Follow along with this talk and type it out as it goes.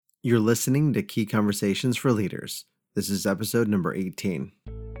You're listening to Key Conversations for Leaders. This is episode number 18.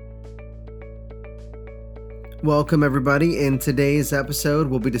 Welcome, everybody. In today's episode,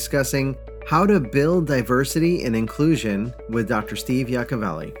 we'll be discussing how to build diversity and inclusion with Dr. Steve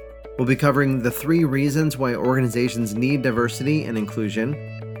Yacovelli. We'll be covering the 3 reasons why organizations need diversity and inclusion,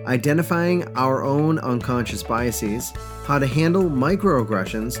 identifying our own unconscious biases, how to handle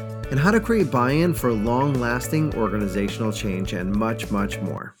microaggressions, and how to create buy-in for long-lasting organizational change, and much, much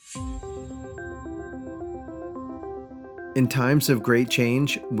more. In times of great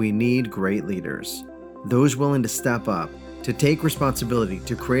change, we need great leaders. Those willing to step up, to take responsibility,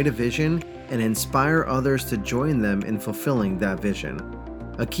 to create a vision, and inspire others to join them in fulfilling that vision.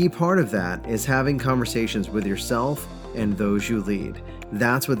 A key part of that is having conversations with yourself and those you lead.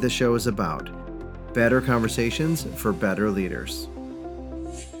 That's what this show is about. Better conversations for better leaders.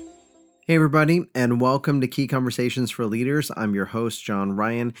 Hey everybody, and welcome to Key Conversations for Leaders. I'm your host, John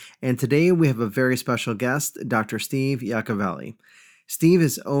Ryan, and today we have a very special guest, Dr. Steve Yacovelli. Steve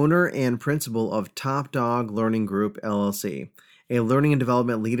is owner and principal of Top Dog Learning Group, LLC, a learning and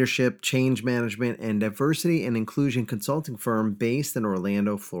development leadership, change management, and diversity and inclusion consulting firm based in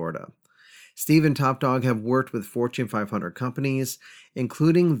Orlando, Florida. Steve and Top Dog have worked with Fortune 500 companies,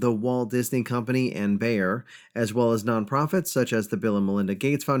 including the Walt Disney Company and Bayer, as well as nonprofits such as the Bill and Melinda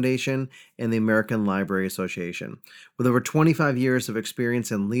Gates Foundation and the American Library Association. With over 25 years of experience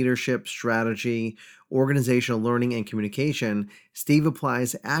in leadership, strategy, organizational learning, and communication, Steve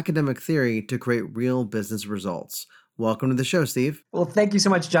applies academic theory to create real business results. Welcome to the show, Steve. Well, thank you so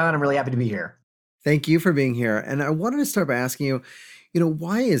much, John. I'm really happy to be here. Thank you for being here. And I wanted to start by asking you,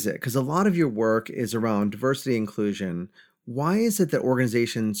 why is it? Because a lot of your work is around diversity and inclusion. Why is it that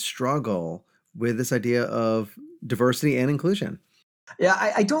organizations struggle with this idea of diversity and inclusion? Yeah,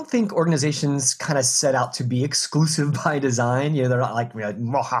 I don't think organizations kind of set out to be exclusive by design. They're not like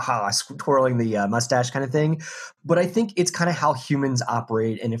twirling the mustache kind of thing. But I think it's kind of how humans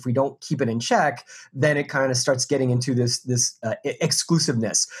operate. And if we don't keep it in check, then it kind of starts getting into this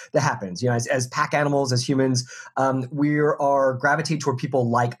exclusiveness that happens. As pack animals, as humans, we are gravitate toward people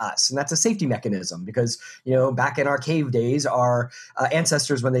like us. And that's a safety mechanism because, back in our cave days, our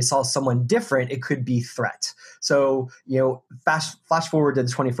ancestors, when they saw someone different, it could be threat. So, flash forward to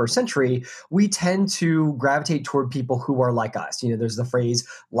the 21st century, we tend to gravitate toward people who are like us. There's the phrase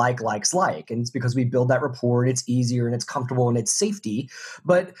likes like, and it's because we build that rapport and it's easier and it's comfortable and it's safety.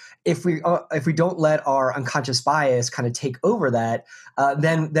 But if we don't let our unconscious bias kind of take over that,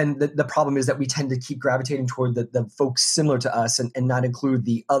 then the problem is that we tend to keep gravitating toward the folks similar to us and not include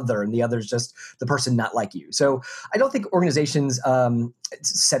the other, and the other is just the person not like you. So I don't think organizations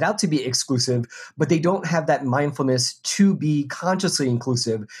set out to be exclusive, but they don't have that mindfulness to be consciously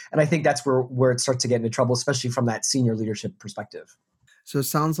inclusive. And I think that's where it starts to get into trouble, especially from that senior leadership perspective. So it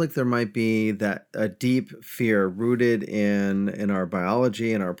sounds like there might be a deep fear rooted in our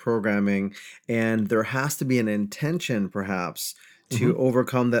biology and our programming, and there has to be an intention perhaps to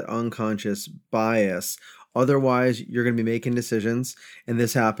overcome that unconscious bias. Otherwise, you're going to be making decisions, and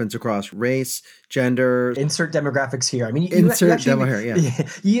this happens across race, gender. Insert demographics here. I mean,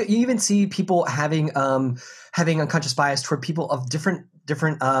 you even see people having unconscious bias toward people of different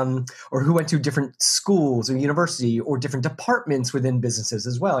or who went to different schools or university or different departments within businesses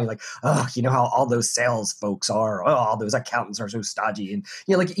as well. You're like, how all those sales folks are. Oh, all those accountants are so stodgy, and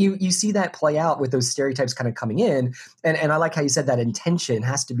you see that play out with those stereotypes kind of coming in. And I like how you said that intention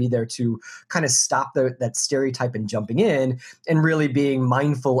has to be there to kind of stop that stereotype and jumping in, and really being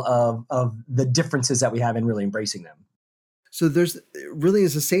mindful of the differences that we have and really embracing them. So there's really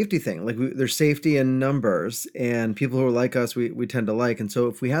is a safety thing. There's safety in numbers, and people who are like us, we tend to like. And so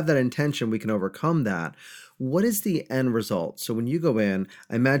if we have that intention, we can overcome that. What is the end result? So when you go in,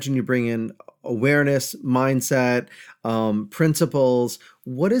 I imagine you bring in awareness, mindset, principles.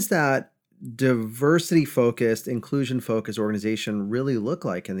 What does that diversity-focused, inclusion-focused organization really look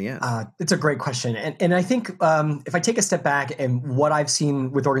like in the end? It's a great question. And I think if I take a step back and what I've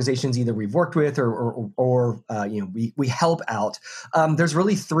seen with organizations either we've worked with or we help out, there's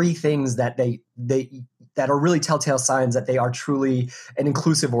really 3 things that that are really telltale signs that they are truly an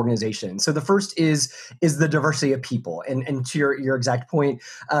inclusive organization. So the first is the diversity of people. And to your exact point,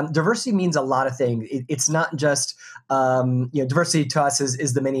 diversity means a lot of things. It's not just, diversity to us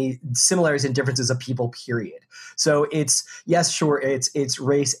is the many similarities and differences of people, period. So it's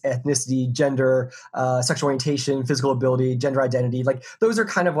race, ethnicity, gender, sexual orientation, physical ability, gender identity. Like those are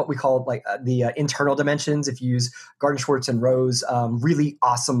kind of what we call the internal dimensions. If you use Garden, Schwartz, and Rose, really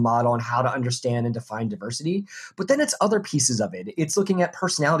awesome model on how to understand and define diversity. But then it's other pieces of it. It's looking at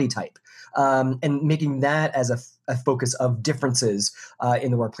personality type and making that as a focus of differences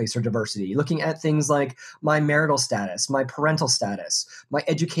in the workplace or diversity. Looking at things like my marital status, my parental status, my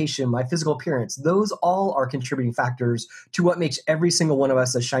education, my physical appearance. Those all are contributing factors to what makes every single one of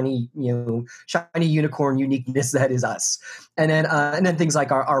us a shiny unicorn uniqueness that is us. And then things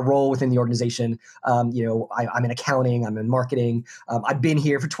like our role within the organization. I'm in accounting, I'm in marketing. I've been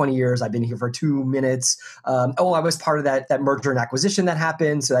here for 20 years. I've been here for 2 minutes. I was part of that merger and acquisition that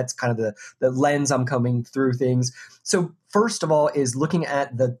happened. So that's kind of the lens I'm coming through things. So first of all is looking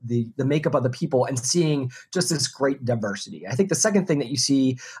at the makeup of the people and seeing just this great diversity. I think the second thing that you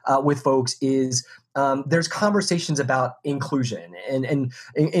see with folks is there's conversations about inclusion and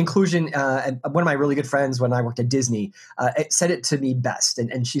inclusion. And one of my really good friends when I worked at Disney said it to me best.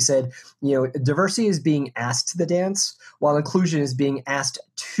 And she said, diversity is being asked to the dance while inclusion is being asked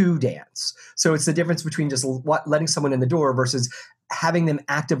to dance. So it's the difference between just letting someone in the door versus having them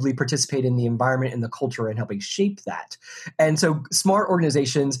actively participate in the environment and the culture and helping shape that. And so smart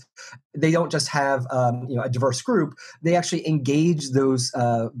organizations, they don't just have a diverse group, they actually engage those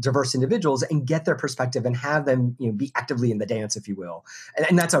diverse individuals and get their perspective and have them be actively in the dance, if you will.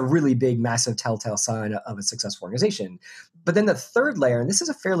 And that's a really big, massive telltale sign of a successful organization. But then the third layer, and this is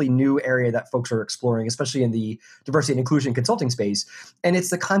a fairly new area that folks are exploring, especially in the diversity and inclusion consulting space, and it's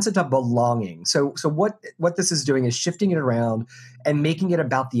the concept of belonging. So what this is doing is shifting it around and making it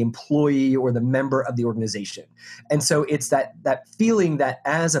about the employee or the member of the organization. And so it's that feeling that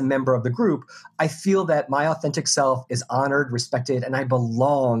as a member of the group, I feel that my authentic self is honored, respected, and I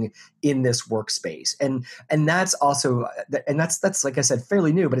belong in this workspace. And that's also, and that's like I said,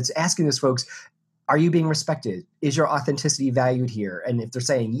 fairly new, but it's asking those folks, are you being respected? Is your authenticity valued here? And if they're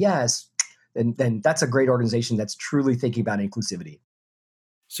saying yes, then that's a great organization that's truly thinking about inclusivity.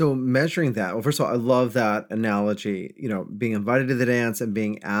 So measuring that, well, first of all, I love that analogy, being invited to the dance and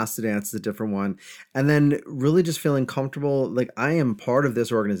being asked to dance is a different one. And then really just feeling comfortable, like I am part of this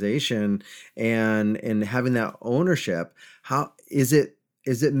organization and having that ownership. How is it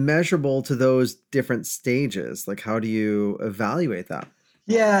measurable to those different stages? Like, how do you evaluate that?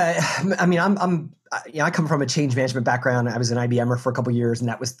 Yeah, I mean, I come from a change management background. I was an IBMer for a couple of years, and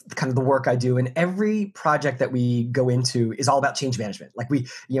that was kind of the work I do. And every project that we go into is all about change management. Like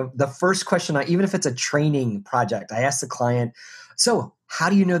the first question, even if it's a training project, I ask the client, so how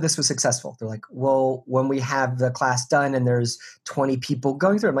do you know this was successful? They're like, well, when we have the class done and there's 20 people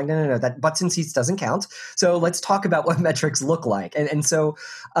going through it. I'm like, no, that butts and seats doesn't count. So let's talk about what metrics look like. And so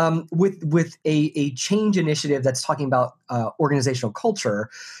with a change initiative that's talking about organizational culture,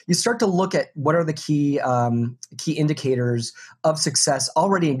 you start to look at what are the key indicators of success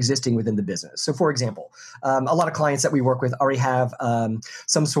already existing within the business. So for example, a lot of clients that we work with already have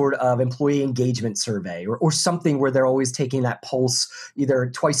some sort of employee engagement survey or something where they're always taking that pulse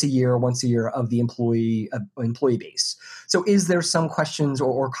either twice a year or once a year of the employee base. So is there some questions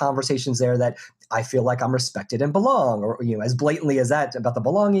or conversations there that I feel like I'm respected and belong, or as blatantly as that about the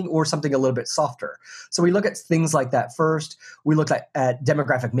belonging, or something a little bit softer? So we look at things like that first. We look at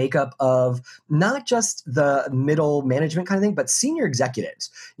demographic makeup of not just the middle management kind of thing, but senior executives.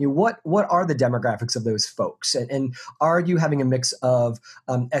 What are the demographics of those folks, and are you having a mix of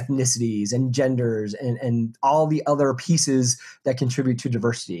ethnicities and genders and all the other pieces that contribute to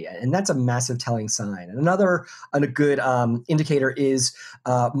diversity? And that's a massive telling sign. And a good indicator is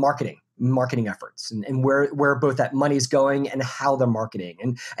marketing efforts and where both that money's going and how they're marketing.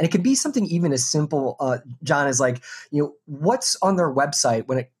 And it could be something even as simple, John, as like, what's on their website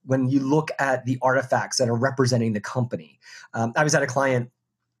when you look at the artifacts that are representing the company. I was at a client,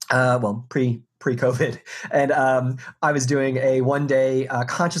 pre-COVID, and I was doing a one-day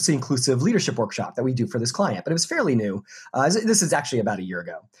consciously inclusive leadership workshop that we do for this client, but it was fairly new. This is actually about a year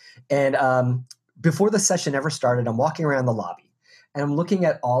ago. And before the session ever started, I'm walking around the lobby, and I'm looking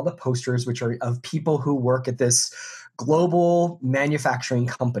at all the posters, which are of people who work at this global manufacturing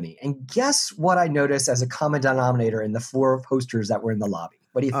company. And guess what I noticed as a common denominator in the 4 posters that were in the lobby?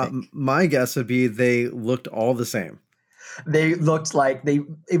 What do you think? My guess would be they looked all the same. They looked like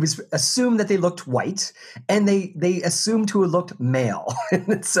it was assumed that they looked white, and they assumed to have looked male.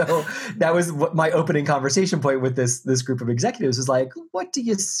 And so that was what my opening conversation point with this group of executives is like, what do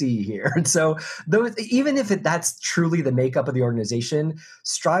you see here? And so even if that's truly the makeup of the organization,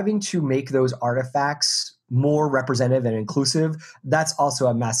 striving to make those artifacts more representative and inclusive, that's also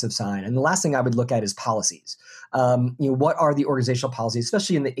a massive sign. And the last thing I would look at is policies. What are the organizational policies,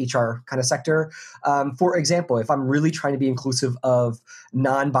 especially in the HR kind of sector? For example, if I'm really trying to be inclusive of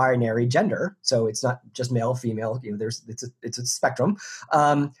non-binary gender, so it's not just male, female, it's a spectrum.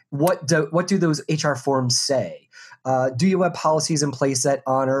 What do those HR forms say? Do you have policies in place that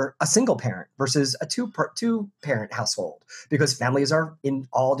honor a single parent versus a two parent household? Because families are in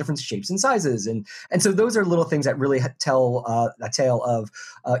all different shapes and sizes, and so those are little things that really tell a tale of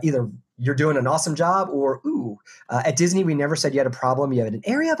either you're doing an awesome job, or at Disney we never said you had a problem. You had an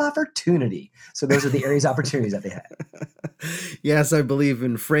area of opportunity. So those are the areas of opportunities that they had. Yes, I believe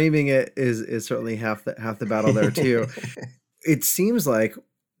in framing it is certainly half the battle there too. It seems like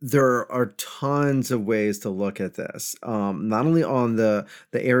there are tons of ways to look at this, not only on the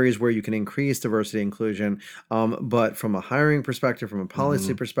areas where you can increase diversity inclusion, but from a hiring perspective, from a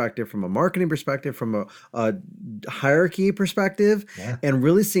policy perspective, from a marketing perspective, from a hierarchy perspective, and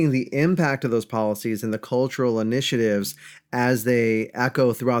really seeing the impact of those policies and the cultural initiatives as they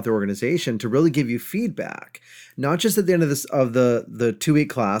echo throughout the organization to really give you feedback. Not just at the end of the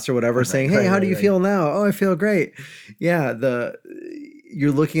 2-week class or whatever, saying, "Hey, how do you feel now?" "Oh, I feel great." Yeah,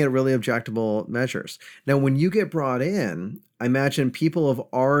 you're looking at really objectable measures. Now, when you get brought in, I imagine people have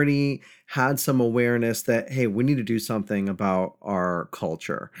already had some awareness that, hey, we need to do something about our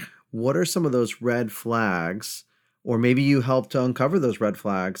culture. What are some of those red flags? Or maybe you help to uncover those red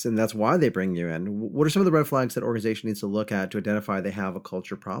flags, and that's why they bring you in. What are some of the red flags that organization needs to look at to identify they have a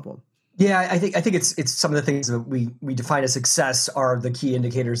culture problem? Yeah, I think it's some of the things that we define as success are the key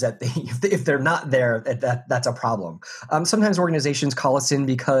indicators that if they're not there, that's a problem. Sometimes organizations call us in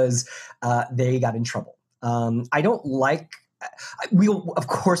because they got in trouble. I don't like. We'll of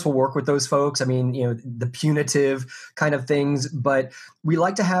course we'll work with those folks. I mean, the punitive kind of things, but we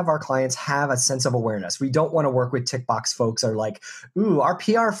like to have our clients have a sense of awareness. We don't want to work with tick box folks that are like, "Ooh, our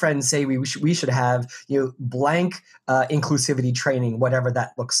PR friends say we should have blank inclusivity training, whatever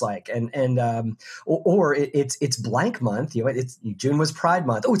that looks like," or it's blank month. It's June was Pride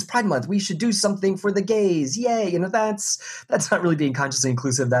Month. Oh, it's Pride Month. We should do something for the gays. Yay! That's not really being consciously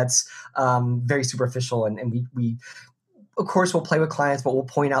inclusive. That's very superficial, and we of course we'll play with clients, but we'll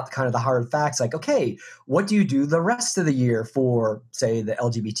point out kind of the hard facts like, okay, what do you do the rest of the year for, say, the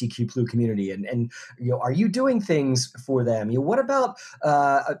LGBTQ+ community? And are you doing things for them? What about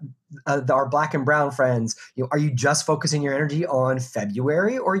our Black and brown friends? Are you just focusing your energy on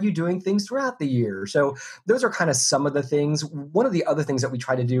February, or are you doing things throughout the year? So those are kind of some of the things. One of the other things that we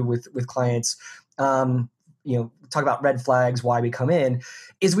try to do with clients, talk about red flags, why we come in,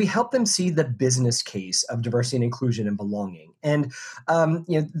 is we help them see the business case of diversity and inclusion and belonging. And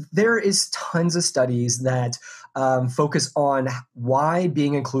there is tons of studies that focus on why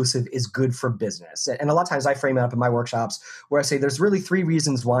being inclusive is good for business. And a lot of times I frame it up in my workshops where I say there's really 3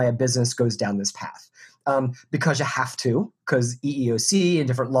 reasons why a business goes down this path. Because you have to, because EEOC and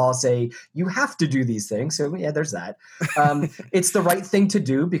different laws say you have to do these things. So yeah, there's that. It's the right thing to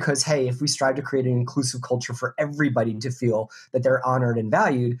do because, hey, if we strive to create an inclusive culture for everybody to feel that they're honored and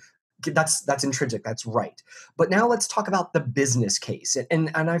valued, that's intrinsic, that's right. But now let's talk about the business case.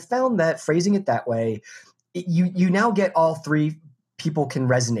 And I found that phrasing it that way, you now get all 3 people can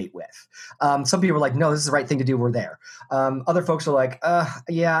resonate with. Some people are like, no, this is the right thing to do. We're there. Other folks are like,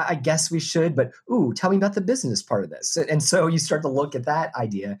 yeah, I guess we should, but tell me about the business part of this. And so you start to look at that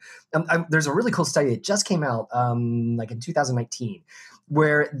idea. There's a really cool study that just came out like in 2019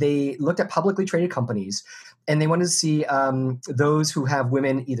 where they looked at publicly traded companies and they wanted to see those who have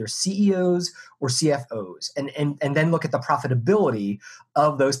women either CEOs or CFOs, and then look at the profitability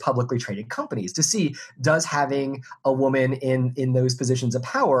of those publicly traded companies to see, does having a woman in those positions of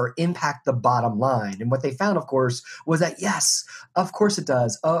power impact the bottom line? And what they found, of course, was that yes, of course it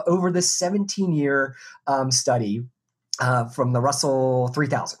does. Over this 17-year study from the Russell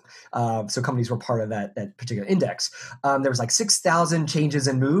 3000. So companies were part of that particular index. There was like 6,000 changes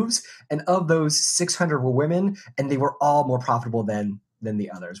and moves, and of those, 600 were women, and they were all more profitable than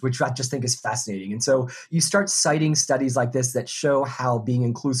the others, which I just think is fascinating. And so you start citing studies like this that show how being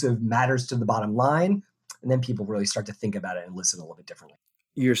inclusive matters to the bottom line, and then people really start to think about it and listen a little bit differently.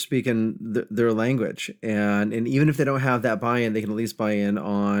 You're speaking their language, and even if they don't have that buy-in, they can at least buy in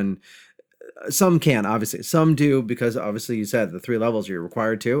on. Some can, obviously. Some do, because obviously you said the 3 levels you're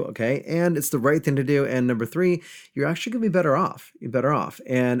required to, okay? And it's the right thing to do. And number 3, you're actually going to be better off. You're better off.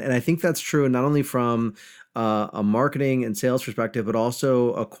 And I think that's true not only from a marketing and sales perspective, but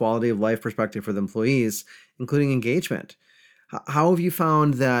also a quality of life perspective for the employees, including engagement. How have you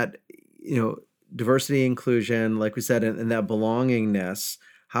found that, diversity, inclusion, like we said, and that belongingness,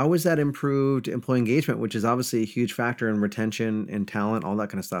 How has that improved employee engagement, which is obviously a huge factor in retention and talent, all that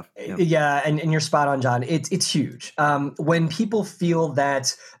kind of stuff? Yeah. Yeah, and you're spot on, John. It's huge. When people feel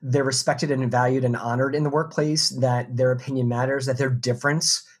that they're respected and valued and honored in the workplace, that their opinion matters, that their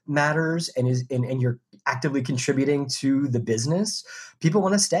difference matters, and you're actively contributing to the business, people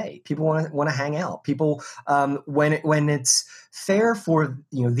want to stay. People want to hang out. People when it's fair for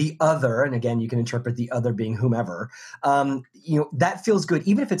the other, and again, you can interpret the other being whomever. That feels good,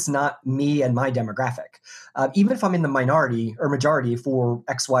 even if it's not me and my demographic. Even if I'm in the minority or majority for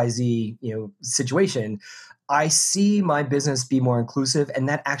XYZ, situation, I see my business be more inclusive, and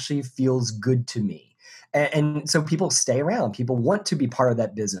that actually feels good to me. And so people stay around. People want to be part of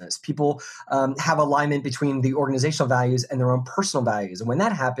that business. People have alignment between the organizational values and their own personal values. And when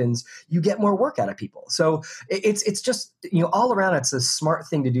that happens, you get more work out of people. So it's just, all around, it's a smart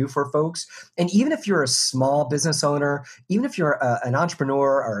thing to do for folks. And even if you're a small business owner, even if you're an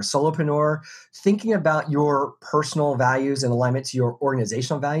entrepreneur or a solopreneur, thinking about your personal values in alignment to your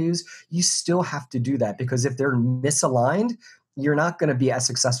organizational values, you still have to do that, because if they're misaligned, you're not going to be as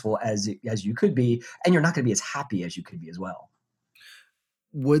successful as you could be, and you're not going to be as happy as you could be as well.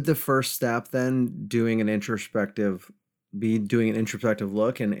 Would the first step then be doing an introspective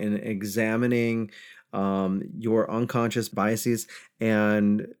look and examining your unconscious biases?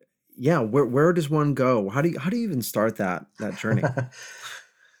 And yeah, where does one go? How do you even start that journey?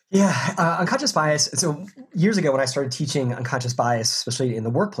 Yeah, unconscious bias. So years ago, when I started teaching unconscious bias, especially in the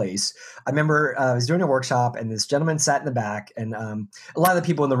workplace, I remember I was doing a workshop, and this gentleman sat in the back, and a lot of the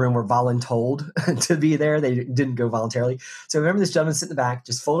people in the room were voluntold to be there. They didn't go voluntarily. So I remember this gentleman sitting in the back,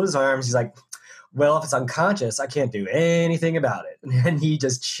 just folded his arms. He's like, "Well, if it's unconscious, I can't do anything about it." And he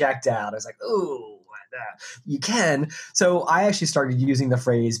just checked out. I was like, "Oh, you can." So I actually started using the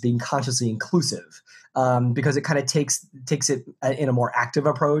phrase being consciously inclusive, because it kind of takes it in a more active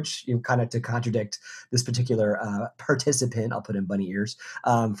approach, kind of to contradict this particular participant. I'll put in bunny ears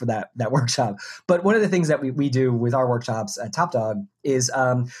for that workshop. But one of the things that we do with our workshops at Top Dog is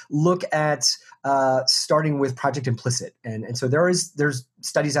look at starting with Project Implicit. And so there's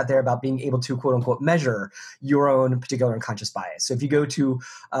studies out there about being able to, quote unquote, measure your own particular unconscious bias. So if you go to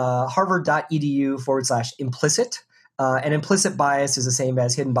harvard.edu/implicit, and implicit bias is the same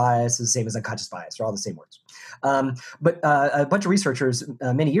as hidden bias, is the same as unconscious bias. They're all the same words. But a bunch of researchers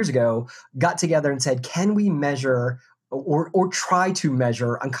many years ago got together and said, can we measure or try to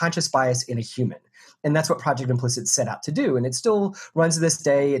measure unconscious bias in a human? And that's what Project Implicit set out to do. And it still runs to this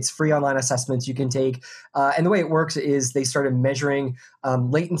day. It's free online assessments you can take. And the way it works is they started measuring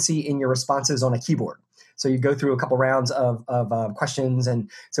latency in your responses on a keyboard. So you go through a couple rounds of questions.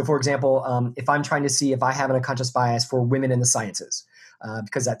 And so, for example, if I'm trying to see if I have an unconscious bias for women in the sciences,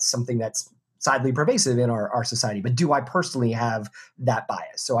 because that's something that's sadly pervasive in our society, but do I personally have that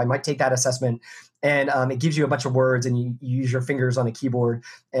bias? So I might take that assessment, and it gives you a bunch of words, and you use your fingers on a keyboard.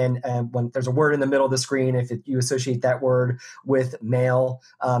 And when there's a word in the middle of the screen, if you associate that word with male,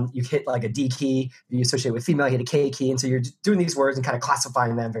 you hit like a D key. If you associate it with female, you hit a K key. And so you're doing these words and kind of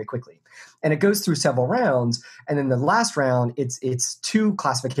classifying them very quickly. And it goes through several rounds. And then the last round, it's two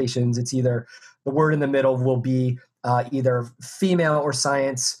classifications. It's either the word in the middle will be either female or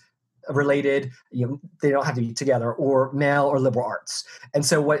science related, they don't have to be together, or male or liberal arts. And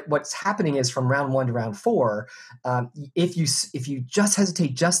so what's happening is from round 1 to round 4, if you just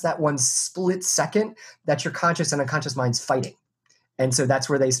hesitate just that one split second, that's your conscious and unconscious minds fighting. And so that's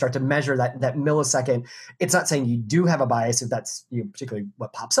where they start to measure that millisecond. It's not saying you do have a bias, if that's particularly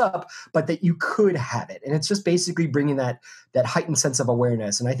what pops up, but that you could have it. And it's just basically bringing that heightened sense of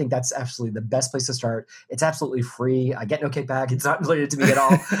awareness. And I think that's absolutely the best place to start. It's absolutely free. I get no kickback. It's not related to me at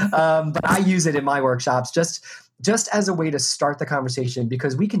all. But I use it in my workshops just as a way to start the conversation,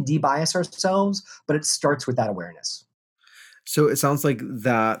 because we can de-bias ourselves, but it starts with that awareness. So it sounds like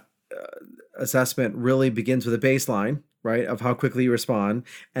that assessment really begins with a baseline, right, of how quickly you respond.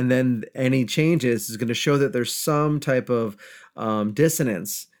 And then any changes is going to show that there's some type of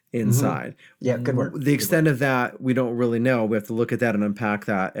dissonance inside. Mm-hmm. Yeah, good word. The extent of that, we don't really know. We have to look at that and unpack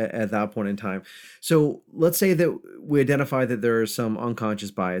that at that point in time. So let's say that we identify that there are some unconscious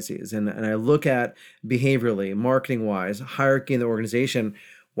biases, and I look at behaviorally, marketing-wise, hierarchy in the organization.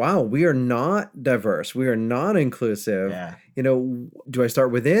 Wow, we are not diverse. We are not inclusive. Yeah. Do I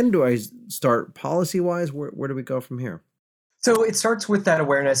start within? Do I start policy-wise? Where do we go from here? So it starts with that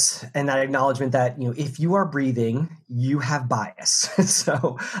awareness and that acknowledgement that, if you are breathing, you have bias.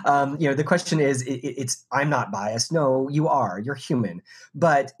 So, the question is, it's I'm not biased. No, you are. You're human.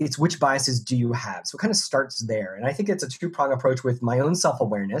 But it's which biases do you have? So it kind of starts there. And I think it's a two-prong approach with my own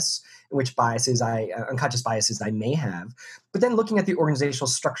self-awareness, which unconscious biases I may have. but then looking at the organizational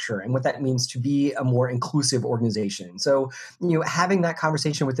structure and what that means to be a more inclusive organization. So, having that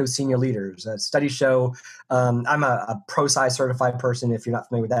conversation with those senior leaders. Studies show, I'm a ProSci certified person. If you're not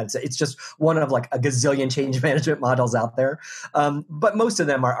familiar with that, it's just one of like a gazillion change management models out there. But most of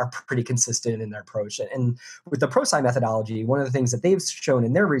them are pretty consistent in their approach. And with the ProSci methodology, one of the things that they've shown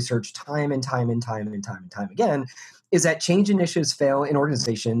in their research time and time again is that change initiatives fail in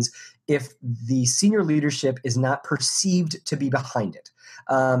organizations if the senior leadership is not perceived to be behind it.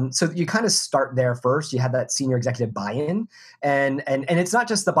 So you kind of start there first. You have that senior executive buy-in, and it's not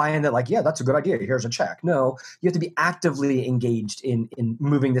just the buy-in that like, yeah, that's a good idea, here's a check. No, you have to be actively engaged in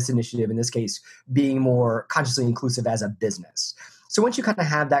moving this initiative, in this case, being more consciously inclusive as a business. So once you kind of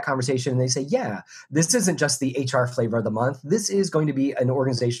have that conversation and they say, yeah, this isn't just the HR flavor of the month. This is going to be an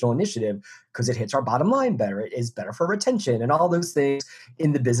organizational initiative because it hits our bottom line better. It is better for retention and all those things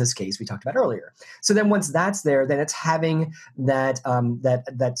in the business case we talked about earlier. So then once that's there, then it's having that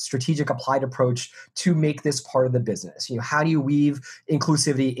that strategic applied approach to make this part of the business. How do you weave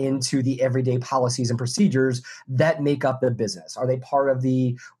inclusivity into the everyday policies and procedures that make up the business? Are they part of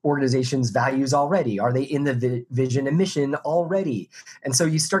the organization's values already? Are they in the vision and mission already? And so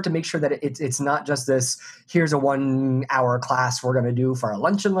you start to make sure that it's not just this, here's a 1 hour class we're going to do for our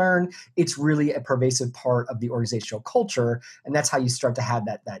lunch and learn. It's really a pervasive part of the organizational culture. And that's how you start to have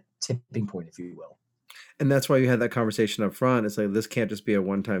that tipping point, if you will. And that's why you had that conversation up front. It's like, this can't just be a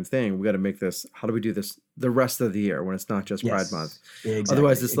one-time thing. We got to make this, how do we do this the rest of the year when it's not just Pride Month? Exactly,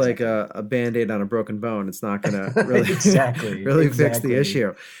 otherwise, it's like a Band-Aid on a broken bone. It's not going to really, exactly. fix the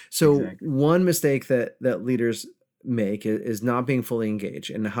issue. So one mistake that leaders make is not being fully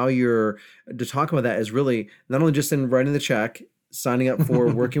engaged, and how you're to talk about that is really not only just in writing the check, signing up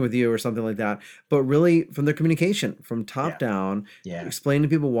for working with you or something like that, but really from their communication from top down, explain to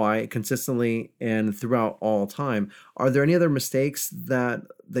people why consistently and throughout all time. Are there any other mistakes that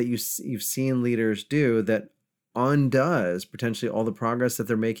you've seen leaders do that undoes potentially all the progress that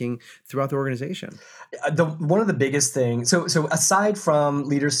they're making throughout the organization? One of the biggest things, so aside from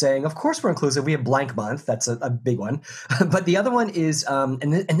leaders saying, of course we're inclusive, we have blank month, that's a big one. But the other one is,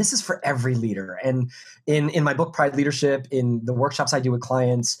 and this is for every leader. And in my book, Pride Leadership, in the workshops I do with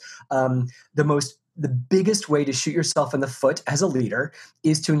clients, the biggest way to shoot yourself in the foot as a leader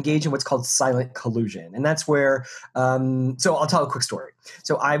is to engage in what's called silent collusion. And that's where, so I'll tell a quick story.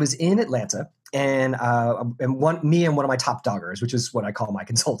 So I was in Atlanta, and me and one of my top doggers, which is what I call my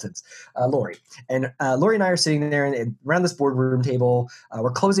consultants, Lori. And Lori and I are sitting there and around this boardroom table.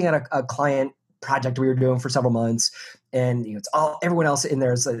 We're closing out a client project we were doing for several months. And it's everyone else in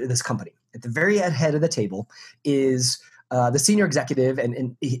there is this company. At the very head of the table is the senior executive,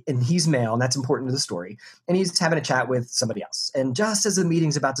 and he's male, and that's important to the story. And he's having a chat with somebody else. And just as the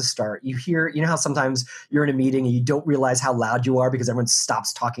meeting's about to start, you hear, how sometimes you're in a meeting and you don't realize how loud you are because everyone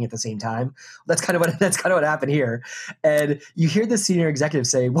stops talking at the same time. That's kind of what happened here. And you hear the senior executive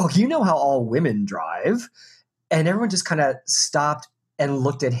say, "Well, you know how all women drive," and everyone just kind of stopped and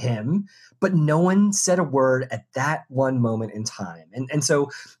looked at him, but no one said a word at that one moment in time. And so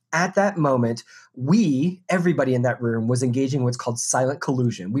at that moment, everybody in that room was engaging in what's called silent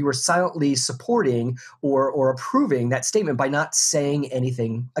collusion. We were silently supporting or approving that statement by not saying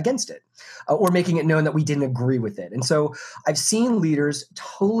anything against it or making it known that we didn't agree with it. And so I've seen leaders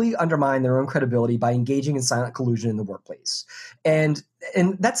totally undermine their own credibility by engaging in silent collusion in the workplace. And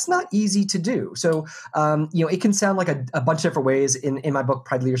that's not easy to do. So, it can sound like a bunch of different ways. In my book,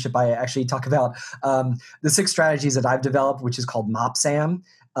 Pride Leadership, I actually talk about the 6 strategies that I've developed, which is called MOPSAM.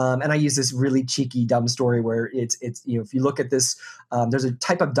 And I use this really cheeky, dumb story where it's if you look at this, there's a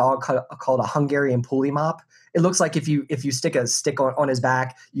type of dog called a Hungarian pulley mop. It looks like if you stick a stick on his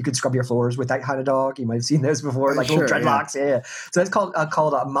back, you could scrub your floors with that kind of dog. You might have seen those before, like little dreadlocks. Yeah. So that's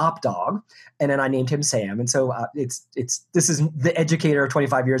called a mop dog. And then I named him Sam. And so this is the educator of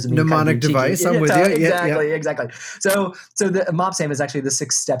 25 years of mnemonic device. I'm with you. Exactly. So the MOPSAM is actually the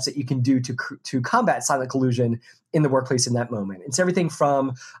 6 steps that you can do to combat silent collusion in the workplace in that moment. It's everything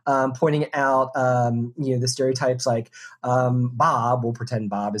from pointing out, the stereotypes like Bob, we'll pretend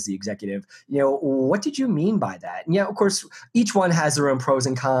Bob is the executive. What did you mean by that? And of course, each one has their own pros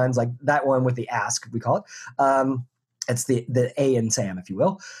and cons, like that one with the ask, we call it. It's the A in Sam, if you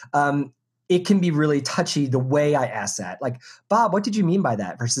will. It can be really touchy the way I ask that. Like, Bob, what did you mean by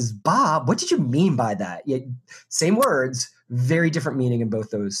that? Versus, Bob, what did you mean by that? Same words, very different meaning in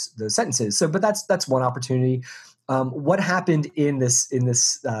both those sentences. So, but that's one opportunity. What happened in this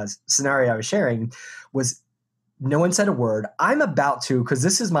scenario I was sharing was no one said a word. I'm about to, because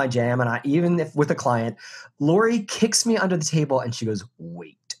this is my jam, and even if with a client, Lori kicks me under the table and she goes,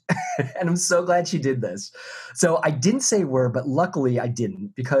 "Wait." And I'm so glad she did this. So I didn't say a word, but luckily I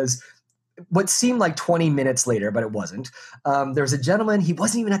didn't, because what seemed like 20 minutes later, but it wasn't. There was a gentleman. He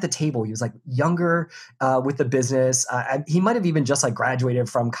wasn't even at the table. He was like younger with the business. He might have even just like graduated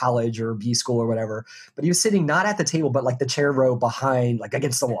from college or B school or whatever. But he was sitting not at the table, but like the chair row behind, like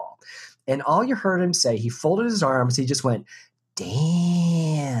against the wall. And all you heard him say, he folded his arms. He just went,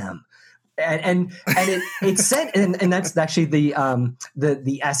 "Damn." And it said, and that's actually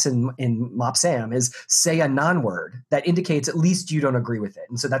the S in Mop Sam is say a non-word that indicates at least you don't agree with it.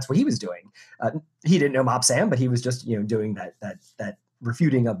 And so that's what he was doing. He didn't know Mop Sam, but he was just doing that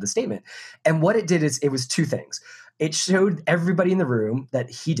refuting of the statement. And what it did is it was two things. It showed everybody in the room that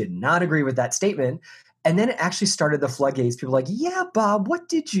he did not agree with that statement. And then it actually started the floodgates. People were like, "Yeah, Bob, what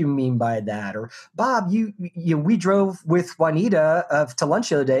did you mean by that?" Or, "Bob, we drove with Juanita to lunch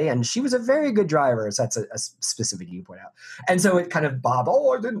the other day, and she was a very good driver." So that's a specific you point out. And so it kind of, "Bob,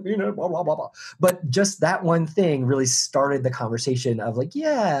 oh, I didn't mean it, blah, blah, blah, blah." But just that one thing really started the conversation of like,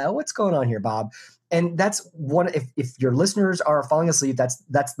 "Yeah, what's going on here, Bob?" And that's one, if your listeners are falling asleep,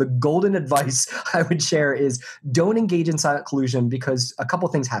 that's the golden advice I would share is don't engage in silent collusion, because a couple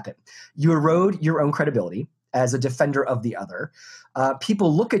things happen. You erode your own credibility as a defender of the other.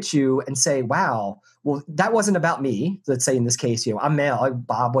 People look at you and say, "Wow, well, that wasn't about me." Let's say in this case, I'm male.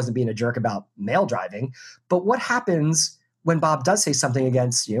 Bob wasn't being a jerk about male driving. But what happens when Bob does say something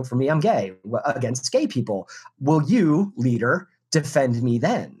against, for me, I'm gay, against gay people? Will you, leader, defend me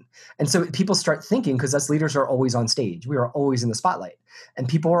then? And so people start thinking, because us leaders are always on stage. We are always in the spotlight, and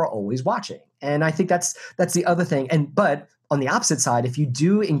people are always watching. And I think that's the other thing. But on the opposite side, if you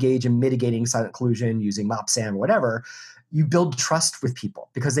do engage in mitigating silent collusion using Mop Sam or whatever, you build trust with people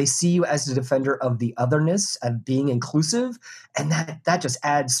because they see you as the defender of the otherness, of being inclusive. And that just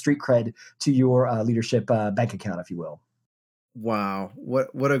adds street cred to your leadership bank account, if you will. Wow.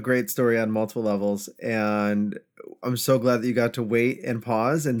 What a great story on multiple levels. And I'm so glad that you got to wait and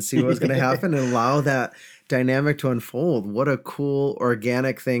pause and see what was going to happen and allow that dynamic to unfold. What a cool,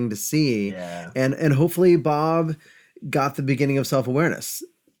 organic thing to see. Yeah. And hopefully Bob got the beginning of self-awareness.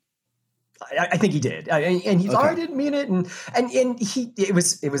 I think he did, and he's, "Oh, I didn't mean it," and it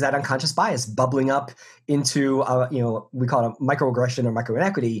was that unconscious bias bubbling up into we call it a microaggression or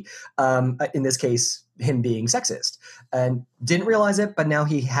microinequity. In this case, him being sexist, and didn't realize it, but now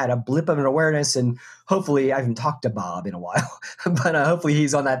he had a blip of an awareness, and hopefully, I haven't talked to Bob in a while, but hopefully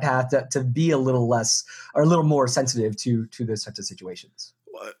he's on that path to be a little less or a little more sensitive to those types of situations.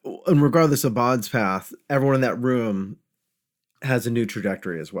 And regardless of Bob's path, everyone in that room has a new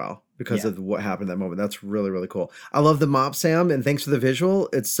trajectory as well because of what happened in that moment. That's really, really cool. I love the Mop Sam, and thanks for the visual.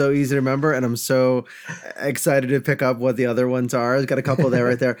 It's so easy to remember, and I'm so excited to pick up what the other ones are. I've got a couple there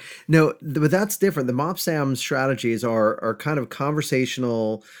right there. No, but that's different. The Mop Sam strategies are kind of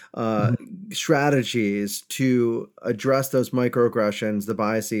conversational strategies to address those microaggressions, the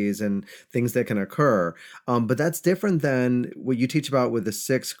biases, and things that can occur. But that's different than what you teach about with the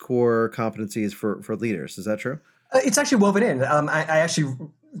 6 core competencies for leaders. Is that true? It's actually woven in. I actually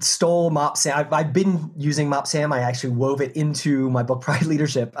stole Mop Sam. I've been using Mop Sam. I actually wove it into my book, Pride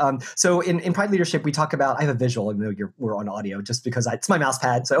Leadership. So in Pride Leadership, we talk about, I have a visual, even though we're on audio, just because it's my mouse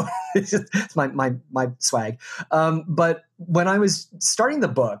pad. So it's my swag. But when I was starting the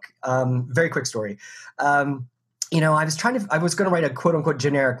book, very quick story. I was going to write a quote unquote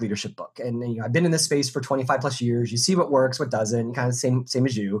generic leadership book. And, I've been in this space for 25 plus years. You see what works, what doesn't, kind of same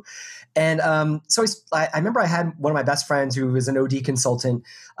as you. And so I remember I had one of my best friends who was an OD consultant,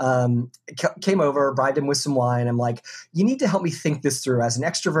 came over, bribed him with some wine. I'm like, "You need to help me think this through. As an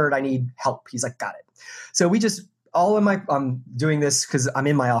extrovert, I need help." He's like, "Got it." So we just I'm doing this because I'm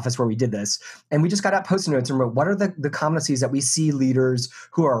in my office where we did this. And we just got out Post-it notes and wrote, what are the competencies that we see leaders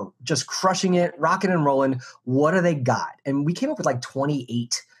who are just crushing it, rocking and rolling? What do they got? And we came up with like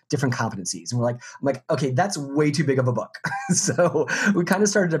 28 different competencies. And I'm like, okay, that's way too big of a book. So we kind of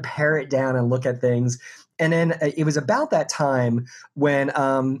started to pare it down and look at things. And then it was about that time when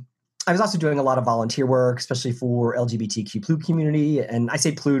I was also doing a lot of volunteer work, especially for LGBTQ plus community. And I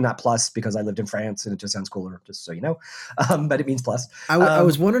say plus, not plus, because I lived in France and it just sounds cooler, just so you know. But it means plus. I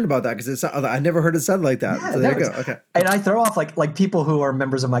was wondering about that because I never heard it said like that. Yeah, so there you go. Okay. And I throw off like people who are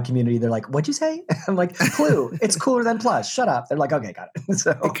members of my community. They're like, "What'd you say?" I'm like, "Plus. It's cooler than plus. Shut up." They're like, "Okay, got it."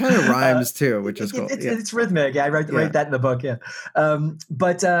 So it kind of rhymes too, which is cool. It's rhythmic. Yeah, I write that in the book. Yeah.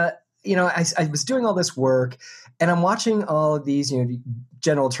 But I was doing all this work, and I'm watching all of these,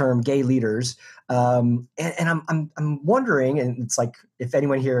 general term gay leaders, and I'm wondering, and it's like if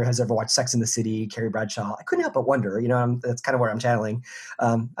anyone here has ever watched Sex and the City, Carrie Bradshaw, I couldn't help but wonder. That's kind of where I'm channeling.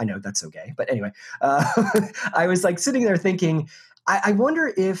 I know that's so gay, but anyway, I was like sitting there thinking, I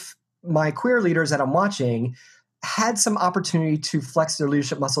wonder if my queer leaders that I'm watching had some opportunity to flex their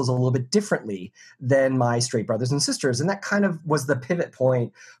leadership muscles a little bit differently than my straight brothers and sisters. And that kind of was the pivot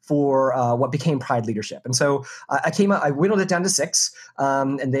point for what became Pride Leadership. And so I whittled it down to 6,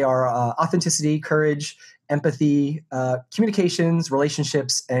 and they are authenticity, courage, empathy, communications,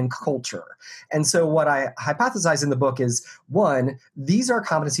 relationships, and culture. And so what I hypothesize in the book is, one, these are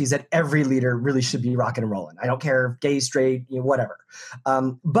competencies that every leader really should be rocking and rolling. I don't care, gay, straight, whatever.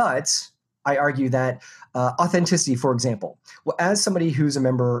 But I argue that authenticity, for example, well, as somebody who's a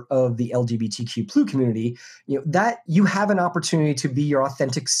member of the LGBTQ+ community, that you have an opportunity to be your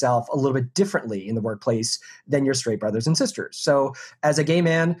authentic self a little bit differently in the workplace than your straight brothers and sisters. So as a gay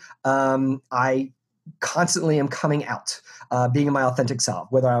man, I constantly am coming out, being in my authentic self,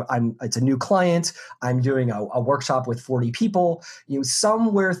 whether it's a new client, I'm doing a workshop with 40 people,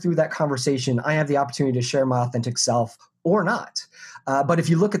 somewhere through that conversation, I have the opportunity to share my authentic self or not. But if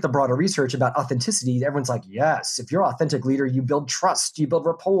you look at the broader research about authenticity, everyone's like, yes, if you're an authentic leader, you build trust, you build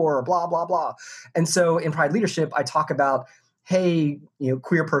rapport, blah, blah, blah. And so in Pride Leadership, I talk about, hey,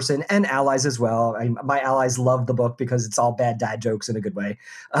 queer person and allies as well. My allies love the book because it's all bad dad jokes in a good way.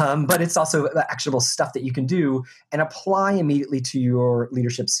 But it's also actionable stuff that you can do and apply immediately to your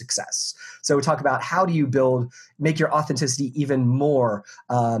leadership success. So we talk about how do you make your authenticity even more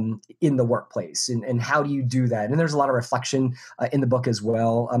in the workplace, and how do you do that? And there's a lot of reflection in the book as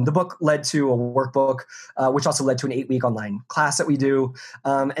well. The book led to a workbook, which also led to an 8-week online class that we do.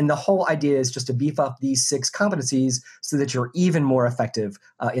 And the whole idea is just to beef up these 6 competencies so that you're even more effective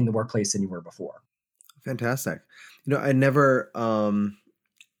in the workplace than you were before. Fantastic. I never, and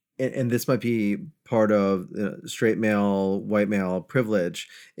this might be part of straight male, white male privilege,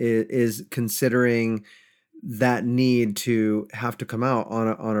 is considering that need to have to come out on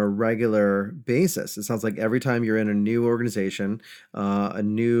a regular basis. It sounds like every time you're in a new organization, a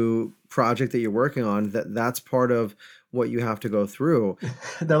new project that you're working on, that's part of what you have to go through.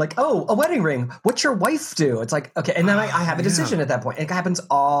 They're like, oh, a wedding ring. What's your wife do? It's like, okay. And then I have a decision at that point. It happens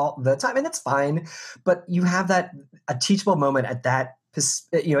all the time, and that's fine. But you have a teachable moment at that,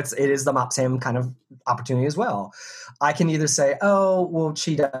 it is the Mop Sam kind of opportunity as well. I can either say, oh, well,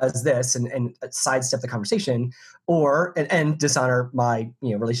 she does this and sidestep the conversation, or and dishonor my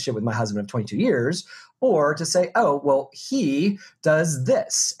relationship with my husband of 22 years, or to say, oh, well, he does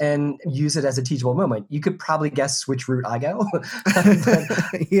this and use it as a teachable moment. You could probably guess which route I go.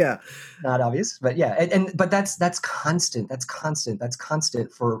 Yeah. Not obvious, but yeah. But that's constant. That's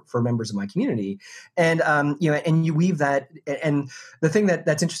constant for members of my community. And, and you weave that. And the thing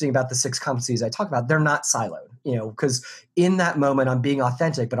that's interesting about the 6 competencies I talk about, they're not siloed, because in that moment I'm being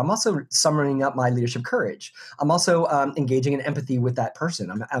authentic, but I'm also summoning up my leadership courage. I'm also engaging in empathy with that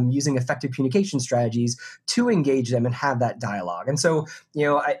person. I'm using effective communication strategies to engage them and have that dialogue. And so,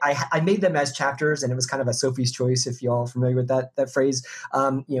 I made them as chapters, and it was kind of a Sophie's choice, if y'all are familiar with that phrase.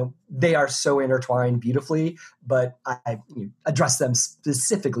 They are so intertwined beautifully, but I address them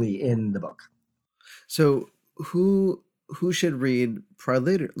specifically in the book. So who should read Pride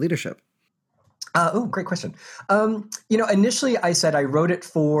Leadership? Great question. Initially I said I wrote it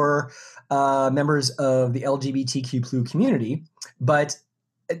for members of the LGBTQ+ community,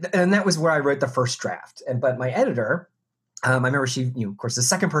 and that was where I wrote the first draft. But my editor, I remember she, of course, the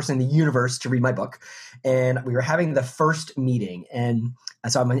second person in the universe to read my book, and we were having the first meeting. And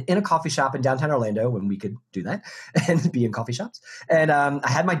so I'm in a coffee shop in downtown Orlando when we could do that and be in coffee shops. And I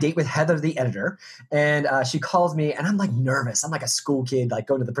had my date with Heather, the editor, and she calls me, and I'm like nervous. I'm like a school kid, like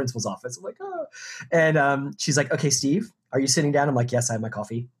going to the principal's office. I'm like, oh. And she's like, okay, Steve, are you sitting down? I'm like, yes, I have my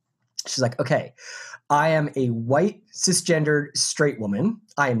coffee. She's like, okay, I am a white, cisgendered, straight woman.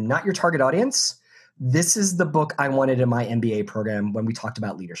 I am not your target audience. This is the book I wanted in my MBA program when we talked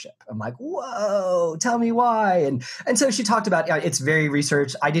about leadership. I'm like, whoa, tell me why. And so she talked about, it's very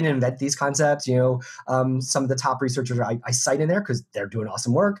research. I didn't invent these concepts. Some of the top researchers I cite in there because they're doing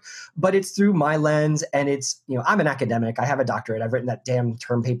awesome work, but it's through my lens. And it's, I'm an academic. I have a doctorate. I've written that damn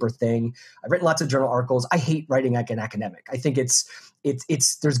term paper thing. I've written lots of journal articles. I hate writing like an academic. I think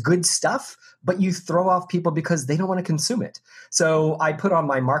there's good stuff, but you throw off people because they don't want to consume it. So I put on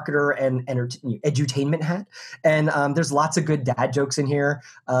my marketer and edutainment hat, and there's lots of good dad jokes in here,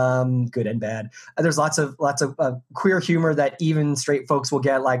 good and bad. There's lots of queer humor that even straight folks will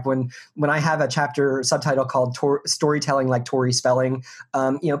get. Like when I have a chapter subtitle called "Storytelling Like Tori Spelling,"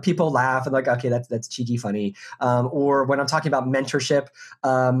 people laugh and like, okay, that's cheeky funny. Or when I'm talking about mentorship,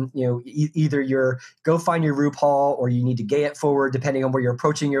 either you're go find your RuPaul or you need to gay it forward, depending depending on where you're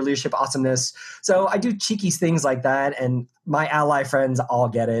approaching your leadership awesomeness. So I do cheeky things like that, and my ally friends all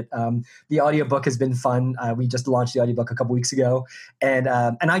get it. The audiobook has been fun. We just launched the audiobook a couple weeks ago, and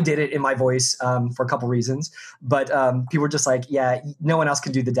I did it in my voice for a couple reasons. But people were just like, "Yeah, no one else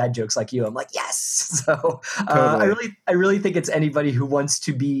can do the dad jokes like you." I'm like, "Yes!" So Totally. I really think it's anybody who wants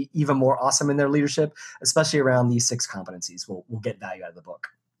to be even more awesome in their leadership, especially around these 6 competencies, will get value out of the book.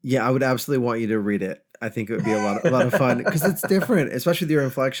 Yeah, I would absolutely want you to read it. I think it would be a lot of fun because it's different, especially with your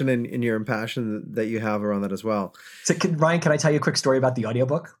inflection and your passion that you have around that as well. So, Ryan, can I tell you a quick story about the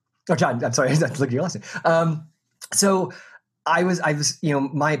audiobook? Oh, John, I'm sorry, I look at your last name. So I was,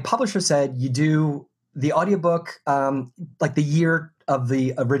 my publisher said you do the audiobook like the year of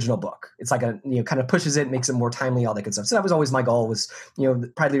the original book. It's like kind of pushes it, makes it more timely, all that good stuff. So that was always my goal was,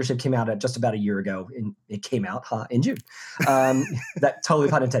 Pride Leadership came out just about a year ago, and it came out in June. That totally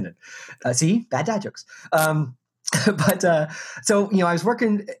pun intended. See, bad dad jokes. So I was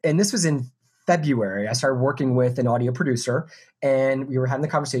working, and this was in February. I started working with an audio producer, and we were having the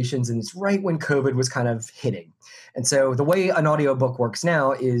conversations, and it's right when COVID was kind of hitting. And so the way an audiobook works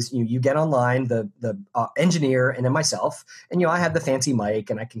now is you get online, the engineer and then myself, and I have the fancy mic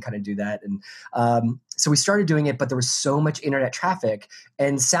and I can kind of do that. And so we started doing it, but there was so much internet traffic,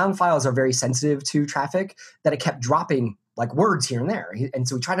 and sound files are very sensitive to traffic, that it kept dropping like words here and there. And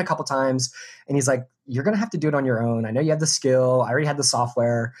so we tried a couple times, and he's like, "You're going to have to do it on your own. I know you have the skill. I already had the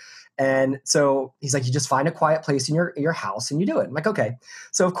software." And so he's like, "You just find a quiet place in your house and you do it." I'm like, "Okay."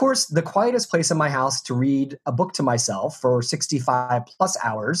 So of course, the quietest place in my house to read a book to myself for 65 plus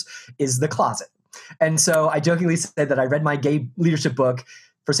hours is the closet. And so I jokingly said that I read my gay leadership book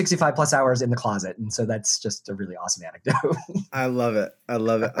for 65 plus hours in the closet. And so that's just a really awesome anecdote. I love it. I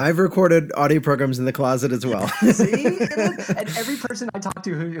love it. I've recorded audio programs in the closet as well. See? And every person I talk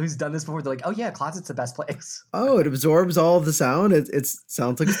to who's done this before, they're like, "Oh yeah, closet's the best place." Oh, it absorbs all of the sound. It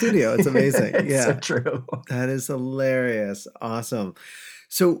sounds like a studio. It's amazing. It's so true. That is hilarious. Awesome.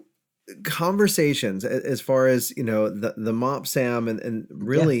 So conversations as far as, the MOP Sam and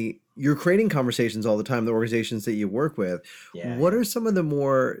really you're creating conversations all the time, the organizations that you work with. Yeah. What are some of the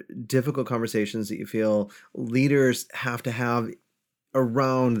more difficult conversations that you feel leaders have to have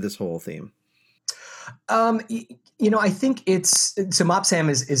around this whole theme? I think so MopSam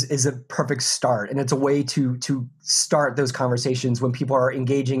is a perfect start, and it's a way to start those conversations when people are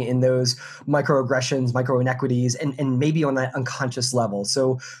engaging in those microaggressions, micro inequities, and maybe on that unconscious level.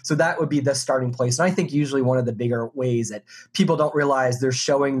 So that would be the starting place. And I think usually one of the bigger ways that people don't realize they're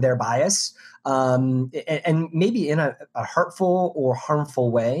showing their bias, and maybe in a hurtful or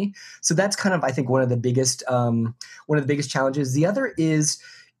harmful way. So that's kind of, I think, one of the biggest challenges. The other is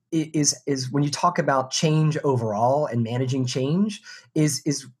when you talk about change overall and managing change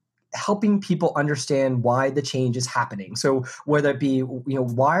is helping people understand why the change is happening. So whether it be,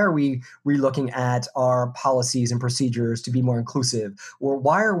 why are we relooking at our policies and procedures to be more inclusive? Or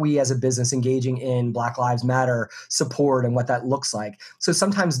why are we as a business engaging in Black Lives Matter support and what that looks like? So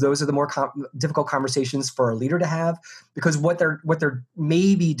sometimes those are the more difficult conversations for a leader to have, because what they're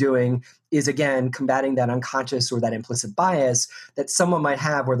maybe doing is, again, combating that unconscious or that implicit bias that someone might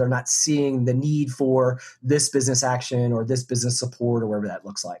have where they're not seeing the need for this business action or this business support or whatever that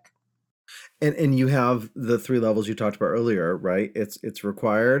looks like. And you have the 3 levels you talked about earlier, right? It's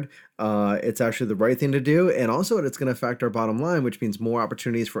required. It's actually the right thing to do. And also it's going to affect our bottom line, which means more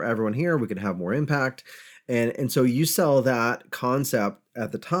opportunities for everyone here. We can have more impact. And so you sell that concept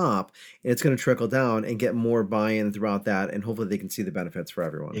at the top, and it's going to trickle down and get more buy-in throughout that. And hopefully they can see the benefits for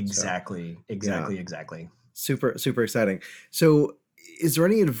everyone. Exactly. Super, super exciting. So is there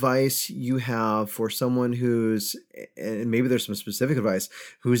any advice you have for someone who's, and maybe there's some specific advice,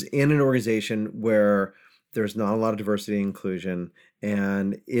 who's in an organization where there's not a lot of diversity and inclusion?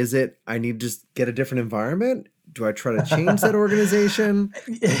 And is it, I need to just get a different environment? Do I try to change that organization?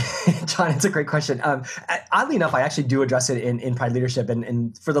 John, it's a great question. Oddly enough, I actually do address it in Pride Leadership.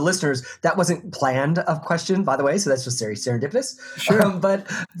 And for the listeners, that wasn't planned a question, by the way. So that's just very serendipitous. Sure.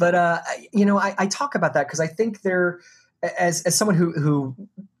 I talk about that because I think there, as someone who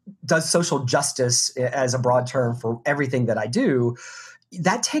does social justice as a broad term for everything that I do,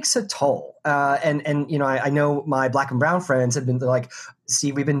 that takes a toll. I know my Black and brown friends have been like,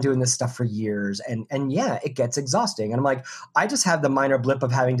 "Steve, we've been doing this stuff for years. And yeah, it gets exhausting." And I'm like, I just have the minor blip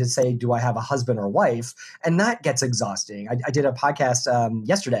of having to say, do I have a husband or wife? And that gets exhausting. I did a podcast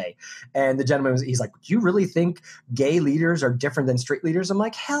yesterday, and the gentleman he's like, "Do you really think gay leaders are different than straight leaders?" I'm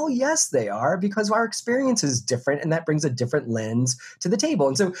like, hell yes, they are, because our experience is different, and that brings a different lens to the table.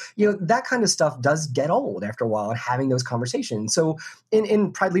 And so, that kind of stuff does get old after a while, and having those conversations. So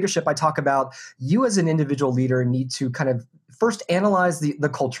in Pride Leadership, I talk about you as an individual leader need to kind of first analyze the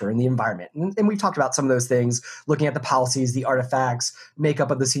culture and the environment. And we've talked about some of those things, looking at the policies, the artifacts, makeup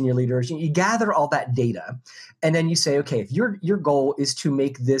of the senior leaders. You gather all that data, and then you say, okay, if your goal is to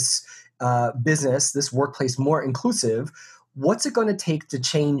make this business, this workplace more inclusive, what's it going to take to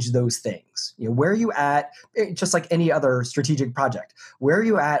change those things? Where are you at? Just like any other strategic project, where are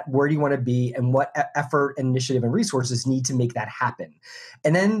you at? Where do you want to be? And what effort, initiative, and resources need to make that happen?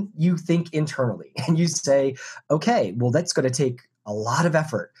 And then you think internally and you say, okay, well, that's going to take a lot of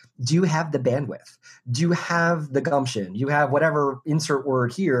effort. Do you have the bandwidth? Do you have the gumption? Do you have whatever insert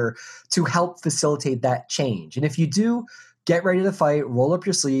word here to help facilitate that change? And if you do, get ready to fight, roll up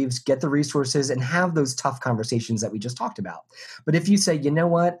your sleeves, get the resources, and have those tough conversations that we just talked about. But if you say, you know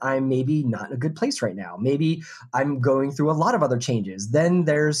what, I'm maybe not in a good place right now, maybe I'm going through a lot of other changes, then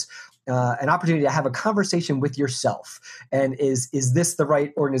there's an opportunity to have a conversation with yourself. And is this the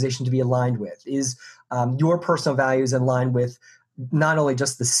right organization to be aligned with? Is your personal values in line with not only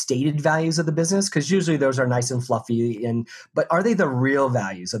just the stated values of the business, because usually those are nice and fluffy, but are they the real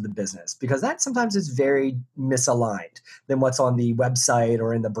values of the business? Because that sometimes is very misaligned than what's on the website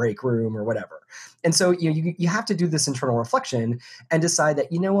or in the break room or whatever. And so you have to do this internal reflection and decide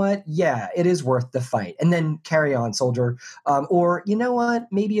that, you know what, yeah, it is worth the fight, and then carry on, soldier. Or, you know what,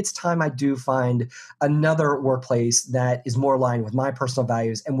 maybe it's time I do find another workplace that is more aligned with my personal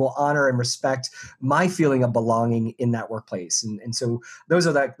values and will honor and respect my feeling of belonging in that workplace. And so those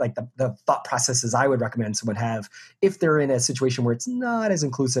are the thought processes I would recommend someone have if they're in a situation where it's not as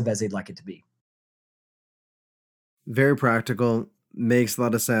inclusive as they'd like it to be. Very practical. Makes a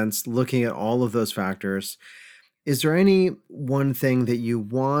lot of sense looking at all of those factors. Is there any one thing that you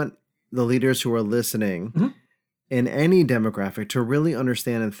want the leaders who are listening in any demographic to really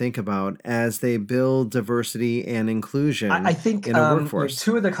understand and think about as they build diversity and inclusion I think in a workforce?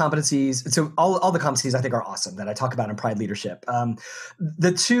 Two of the competencies, so all the competencies I think are awesome that I talk about in Pride Leadership.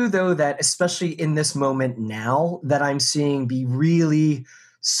 The two, though, that especially in this moment now that I'm seeing be really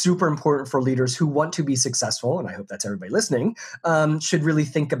super important for leaders who want to be successful, and I hope that's everybody listening, should really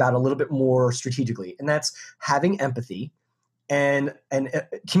think about a little bit more strategically. And that's having empathy and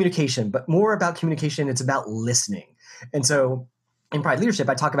communication, but more about communication, it's about listening. And so in Pride Leadership,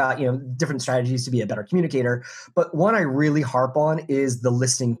 I talk about different strategies to be a better communicator, but one I really harp on is the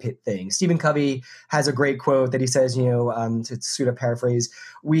listening pit thing. Stephen Covey has a great quote that he says, to pseudo paraphrase,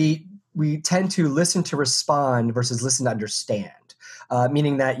 we tend to listen to respond versus listen to understand.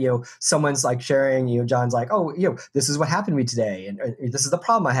 Meaning that, someone's like sharing, John's like, oh, this is what happened to me today. And this is the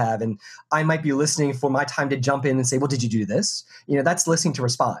problem I have. And I might be listening for my time to jump in and say, well, did you do this? That's listening to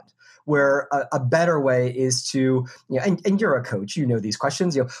respond. Where a better way is to, and you're a coach, these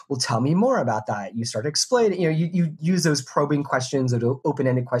questions, well, tell me more about that. You start explaining, you use those probing questions or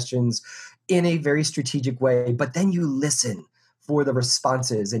open-ended questions in a very strategic way, but then you listen for the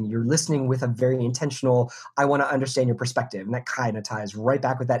responses, and you're listening with a very intentional, I want to understand your perspective. And that kind of ties right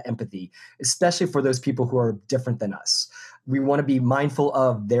back with that empathy, especially for those people who are different than us. We want to be mindful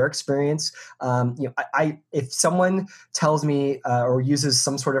of their experience. If someone tells me or uses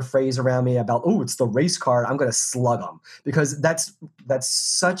some sort of phrase around me about, oh, it's the race card, I'm going to slug them, because that's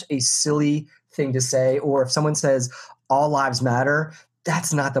such a silly thing to say. Or if someone says all lives matter,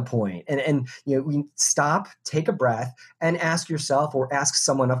 that's not the point. And we stop, take a breath, and ask yourself or ask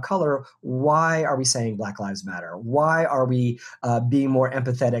someone of color, why are we saying Black Lives Matter? Why are we being more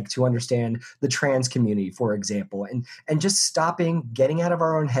empathetic to understand the trans community, for example? And just stopping, getting out of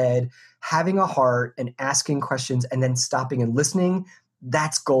our own head, having a heart, and asking questions, and then stopping and listening.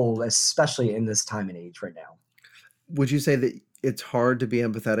 That's gold, especially in this time and age right now. Would you say that it's hard to be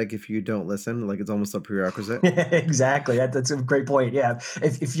empathetic if you don't listen? Like, it's almost a prerequisite? Exactly. That's a great point. Yeah.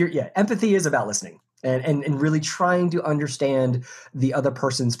 If you're, empathy is about listening and really trying to understand the other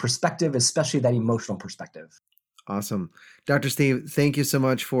person's perspective, especially that emotional perspective. Awesome. Dr. Steve, thank you so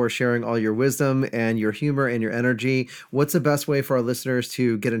much for sharing all your wisdom and your humor and your energy. What's the best way for our listeners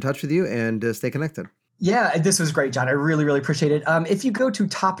to get in touch with you and stay connected? Yeah, this was great, John. I really, really appreciate it. If you go to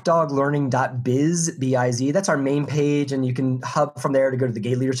topdoglearning.biz, B-I-Z, that's our main page, and you can hub from there to go to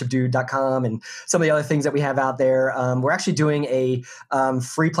thegayleadershipdude.com and some of the other things that we have out there. We're actually doing a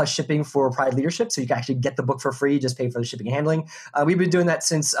free plus shipping for Pride Leadership, so you can actually get the book for free, just pay for the shipping and handling. We've been doing that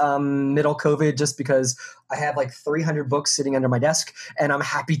since middle COVID, just because I have like 300 books sitting under my desk, and I'm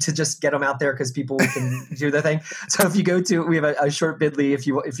happy to just get them out there because people can do their thing. So if you go to, we have a short bit.ly if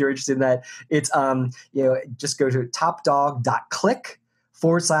you're interested in that. It's just go to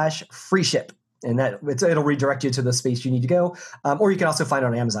topdog.click/free ship, and it'll redirect you to the space you need to go. Or you can also find it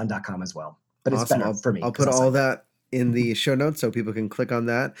on Amazon.com as well. But it's better for me. I'll put all that in the show notes so people can click on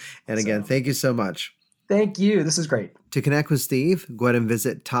that. And again, thank you so much. Thank you. This is great. To connect with Steve, go ahead and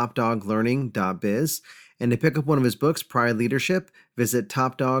visit topdoglearning.biz. And to pick up one of his books, Pride Leadership, visit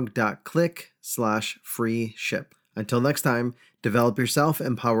topdog.click/free ship. Until next time, develop yourself,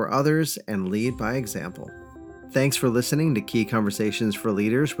 empower others, and lead by example. Thanks for listening to Key Conversations for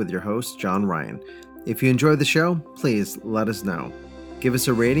Leaders with your host, John Ryan. If you enjoyed the show, please let us know. Give us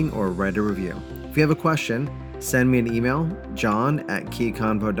a rating or write a review. If you have a question, send me an email,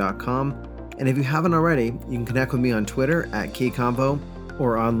 john@keyconvo.com. And if you haven't already, you can connect with me on Twitter @KeyConvo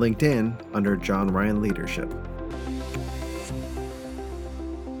or on LinkedIn under John Ryan Leadership.